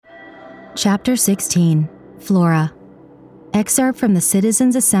Chapter 16, Flora. Excerpt from the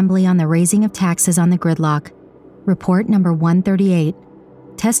Citizens' Assembly on the Raising of Taxes on the Gridlock. Report number 138.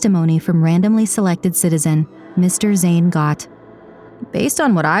 Testimony from randomly selected citizen, Mr. Zane Gott. Based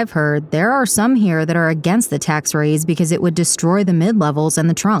on what I've heard, there are some here that are against the tax raise because it would destroy the mid-levels and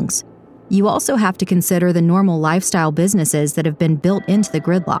the trunks. You also have to consider the normal lifestyle businesses that have been built into the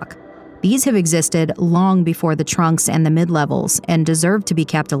gridlock. These have existed long before the trunks and the mid-levels and deserve to be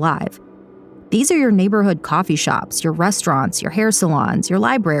kept alive. These are your neighborhood coffee shops, your restaurants, your hair salons, your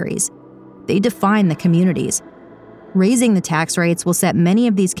libraries. They define the communities. Raising the tax rates will set many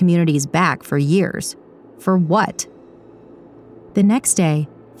of these communities back for years. For what? The next day,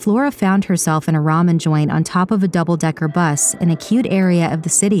 Flora found herself in a ramen joint on top of a double-decker bus in a cute area of the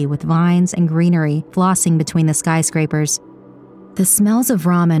city with vines and greenery flossing between the skyscrapers. The smells of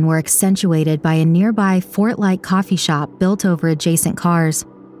ramen were accentuated by a nearby fort-like coffee shop built over adjacent cars.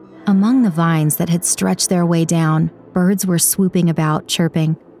 Among the vines that had stretched their way down, birds were swooping about,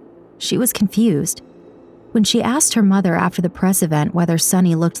 chirping. She was confused. When she asked her mother after the press event whether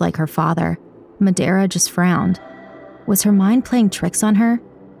Sonny looked like her father, Madeira just frowned. Was her mind playing tricks on her?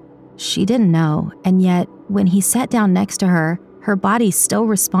 She didn't know, and yet, when he sat down next to her, her body still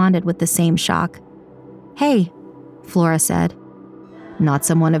responded with the same shock. "Hey," Flora said. "Not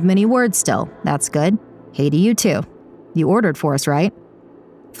someone of many words still. That's good. Hey to you too. You ordered for us, right?"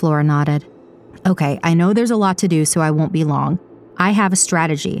 Flora nodded. "Okay, I know there's a lot to do, so I won't be long. I have a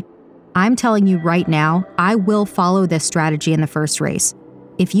strategy. I'm telling you right now, I will follow this strategy in the first race.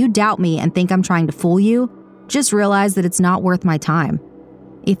 If you doubt me and think I'm trying to fool you, just realize that it's not worth my time.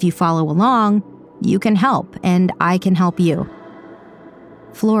 If you follow along, you can help, and I can help you."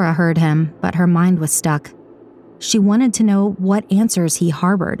 Flora heard him, but her mind was stuck. She wanted to know what answers he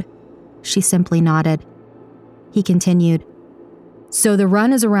harbored. She simply nodded. He continued. "So the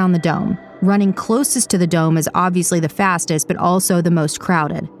run is around the dome. Running closest to the dome is obviously the fastest, but also the most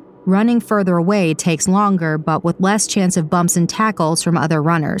crowded. Running further away takes longer, but with less chance of bumps and tackles from other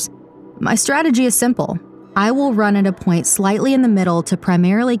runners. My strategy is simple. I will run at a point slightly in the middle to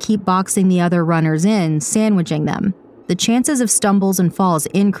primarily keep boxing the other runners in, sandwiching them. The chances of stumbles and falls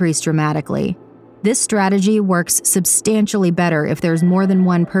increase dramatically. This strategy works substantially better if there's more than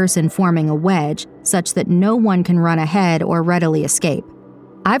one person forming a wedge, such that no one can run ahead or readily escape.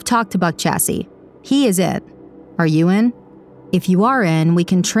 I've talked to Buck Chassis. He is in. Are you in? If you are in, we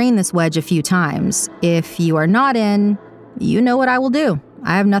can train this wedge a few times. If you are not in, you know what I will do.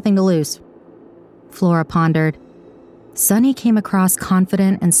 I have nothing to lose." Flora pondered. Sonny came across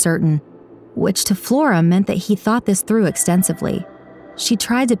confident and certain, which to Flora meant that he thought this through extensively. She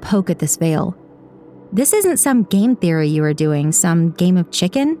tried to poke at this veil. "This isn't some game theory you are doing, some game of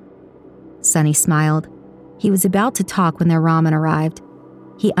chicken?" Sonny smiled. He was about to talk when their ramen arrived.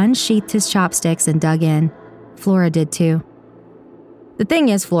 He unsheathed his chopsticks and dug in. Flora did too. "The thing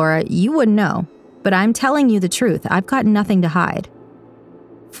is, Flora, you wouldn't know, but I'm telling you the truth. I've got nothing to hide."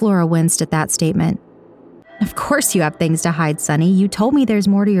 Flora winced at that statement. "Of course you have things to hide, Sonny. You told me there's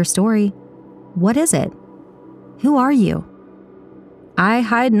more to your story. What is it? Who are you?" "I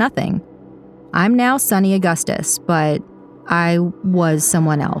hide nothing. I'm now Sonny Augustus, but I was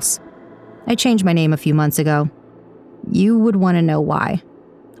someone else. I changed my name a few months ago. You would want to know why.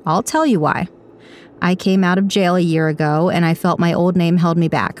 I'll tell you why. I came out of jail a year ago, and I felt my old name held me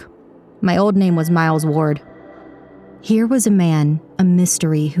back. My old name was Miles Ward." Here was a man, a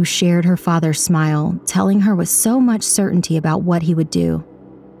mystery, who shared her father's smile, telling her with so much certainty about what he would do.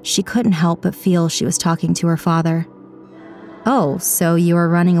 She couldn't help but feel she was talking to her father. "Oh, so you are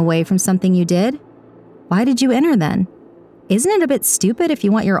running away from something you did? Why did you enter then? Isn't it a bit stupid if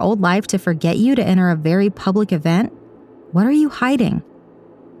you want your old life to forget you to enter a very public event? What are you hiding?"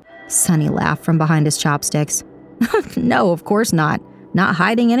 Sonny laughed from behind his chopsticks. "No, of course not. Not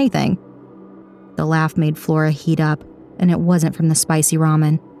hiding anything." The laugh made Flora heat up, and it wasn't from the spicy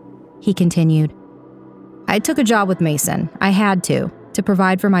ramen. He continued. "I took a job with Mason. I had to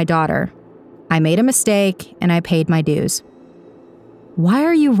provide for my daughter. I made a mistake, and I paid my dues." "Why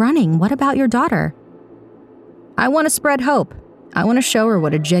are you running? What about your daughter?" "I want to spread hope. I want to show her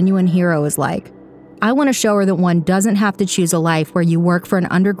what a genuine hero is like. I want to show her that one doesn't have to choose a life where you work for an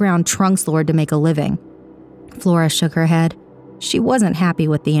underground trunks lord to make a living." Flora shook her head. She wasn't happy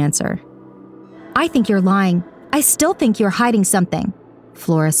with the answer. "I think you're lying. I still think you're hiding something,"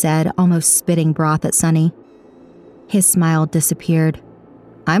 Flora said, almost spitting broth at Sonny. His smile disappeared.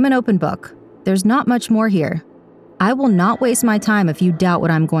 "I'm an open book. There's not much more here. I will not waste my time if you doubt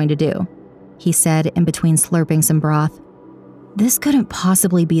what I'm going to do," he said in between slurping some broth. This couldn't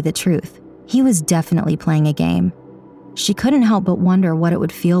possibly be the truth. He was definitely playing a game. She couldn't help but wonder what it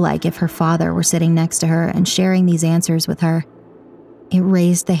would feel like if her father were sitting next to her and sharing these answers with her. It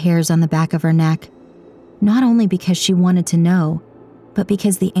raised the hairs on the back of her neck, not only because she wanted to know, but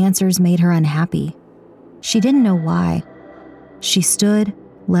because the answers made her unhappy. She didn't know why. She stood,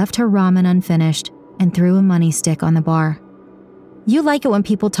 left her ramen unfinished, and threw a money stick on the bar. "You like it when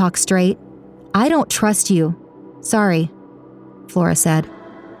people talk straight. I don't trust you. Sorry," Flora said.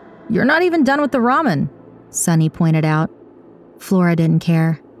 "You're not even done with the ramen," Sunny pointed out. Flora didn't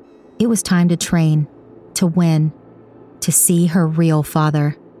care. It was time to train, to win, to see her real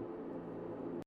father.